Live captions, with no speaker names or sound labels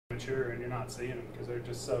immature and you're not seeing them because they're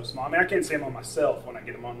just so small. I mean, I can't see them on myself when I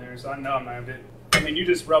get them on there, so I know I'm not going to. I mean, you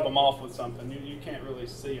just rub them off with something. You can't really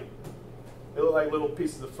see them. They look like little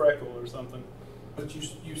pieces of freckle or something. But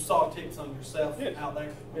you saw ticks on yourself out there?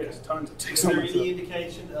 Okay. Yes, tons of ticks Is on there myself. any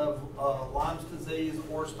indication of Lyme's disease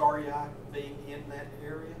or starry eye being in that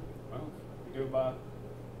area? Well, we go by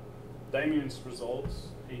Damien's results.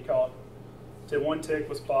 He caught one tick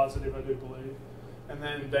was positive, I do believe. And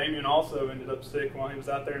then Damien also ended up sick while he was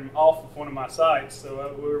out there and off of one of my sites.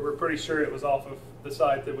 So we were pretty sure it was off of the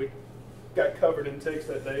site that we got covered in ticks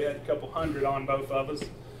that day. Had a couple hundred on both of us.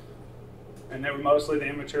 And they were mostly the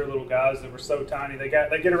immature little guys that were so tiny. They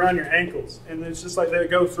get around your ankles. And it's just like they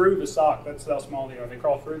go through the sock. That's how small they are. They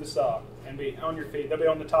crawl through the sock and be on your feet. They'll be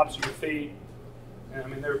on the tops of your feet. And I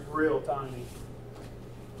mean, they're real tiny.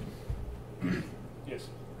 Yes?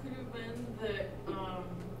 Could it have been that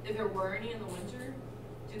if there were any in the winter,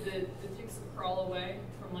 did the ticks crawl away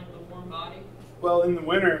from like the warm body? Well, in the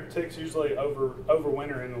winter, ticks usually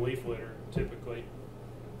overwinter in the leaf litter, typically.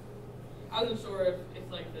 I wasn't sure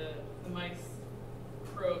if like the mice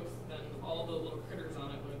croaked, then all the little critters on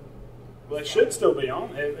it would. Well, it should still be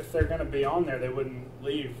on. If they're going to be on there, they wouldn't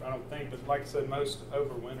leave, I don't think. But like I said, most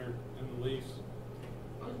overwinter in the leaves.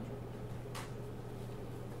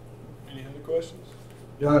 Any other questions?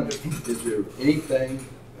 John, is there anything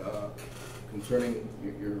concerning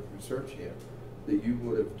your research here that you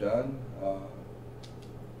would have done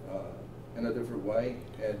in a different way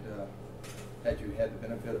had you had the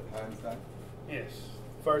benefit of hindsight? Yes.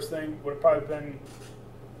 First thing would have probably been,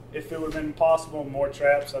 if it would have been possible, more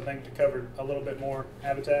traps, I think, to cover a little bit more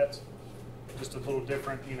habitats. Just a little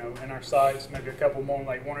different, in our sites, maybe a couple more,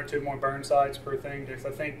 like one or two more burn sites per thing. Because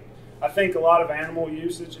I think a lot of animal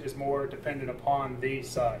usage is more dependent upon the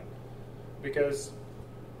site. Because,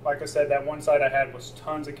 like I said, that one site I had was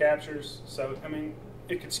tons of captures. So, I mean,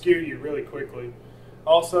 it could skew you really quickly.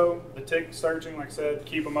 Also, the tick searching, like I said,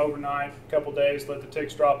 keep them overnight, a couple days, let the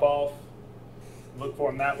ticks drop off. Look for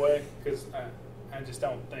them that way, because I just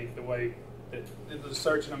don't think the way that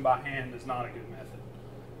searching them by hand is not a good method.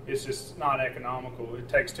 It's just not economical. It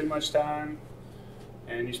takes too much time,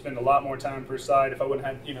 and you spend a lot more time per site. If I wouldn't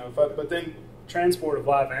have, but then transport of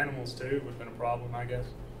live animals too would have been a problem, I guess.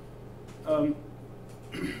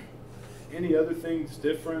 Any other things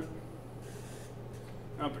different?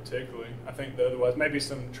 Not particularly. I think otherwise, maybe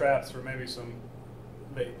some traps for maybe some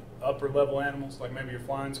upper level animals, like maybe your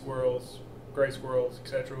flying squirrels, gray squirrels,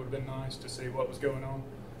 etc. would have been nice to see what was going on.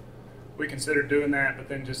 We considered doing that, but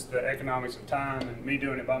then just the economics of time and me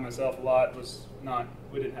doing it by myself a lot was not,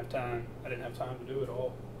 we didn't have time. I didn't have time to do it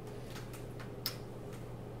all.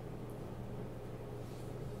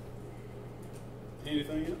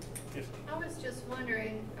 Anything else? Yes. I was just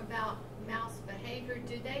wondering about mouse behavior.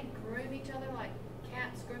 Do they groom each other like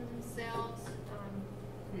cats groom themselves?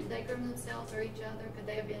 Do they groom themselves or each other? Could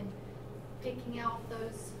they have been picking out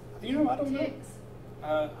those I don't ticks?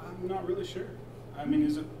 know. I'm not really sure. I mean,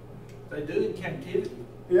 is it? They do in captivity.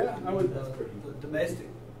 Yeah, I would. The domestic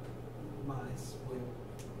mice will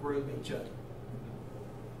groom each other.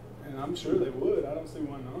 And I'm sure they would. I don't see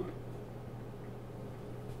why not.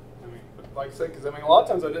 I mean, like I said, because a lot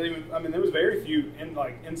of times there was very few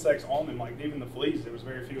insects on them, like even the fleas, there was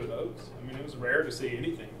very few of those. I mean, it was rare to see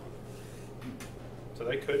anything. So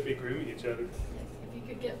they could be grooming each other. If you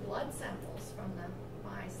could get blood samples from the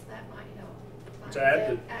mice, that might help. Which I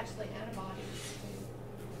had to. Actually, antibodies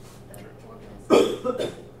to the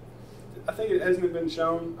organism. I think it hasn't been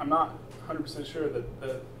shown. I'm not 100% sure that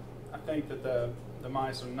I think that the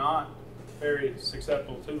mice are not very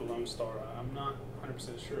susceptible to the Lone Star Eye. I'm not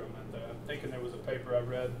 100% sure on that, though. I'm thinking there was a paper I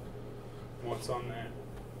read once on that.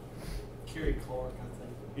 Kerry Clark, I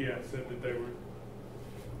think. Yeah, it said that they were.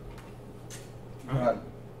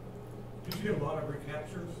 Did you do a lot of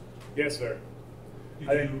recaptures? Yes, sir.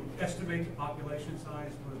 Did you estimate the population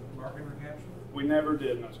size with marking recapture? We never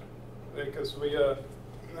did, no, sir. Because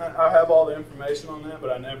I have all the information on that, but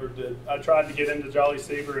I never did. I tried to get into Jolly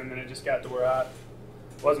Seaver, and then it just got to where I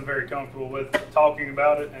wasn't very comfortable with talking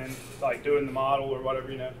about it and like doing the model or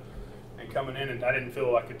whatever, and coming in, and I didn't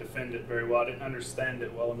feel I could defend it very well. I didn't understand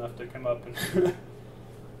it well enough to come up and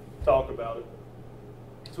talk about it.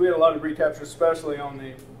 So we had a lot of recaptures, especially on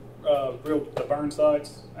the burn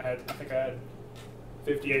sites. I think I had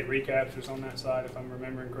 58 recaptures on that side, if I'm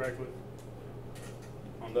remembering correctly.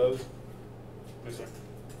 On those, yes, sir.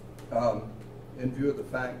 In view of the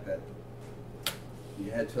fact that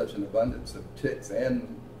you had such an abundance of ticks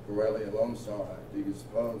and Borrelia Lone Star Eye, do you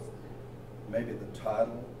suppose maybe the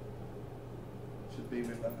title should be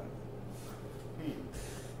revived?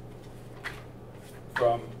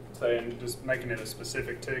 From Saying, just making it a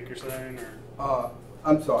specific tick, you're saying, or?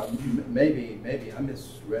 I'm sorry, maybe I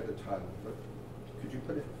misread the title, but could you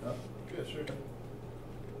put it up? Yeah, sure.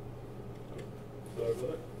 Sorry about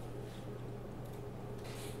that.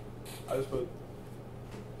 I just put,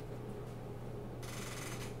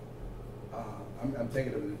 I'm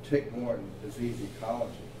thinking of the tick-borne disease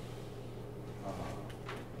ecology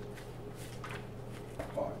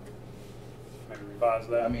part. maybe revise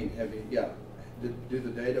that. I mean, do the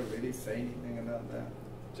data really say anything about that?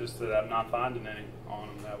 Just that I'm not finding any on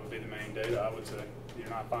them. That would be the main data, I would say. You're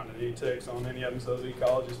not finding any ticks on any of them, so the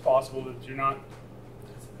ecology is possible that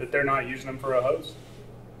they're not using them for a host.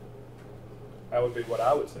 That would be what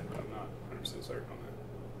I would say, but I'm not 100% certain on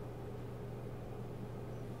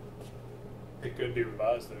that. It could be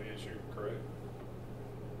revised though, yes, you're correct.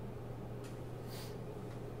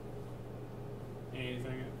 Anything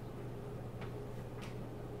else?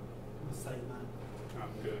 The same night.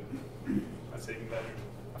 I'm good. That's even better.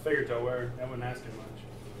 I figured y'all were. That wasn't asking much.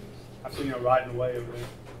 I've seen y'all riding away over there.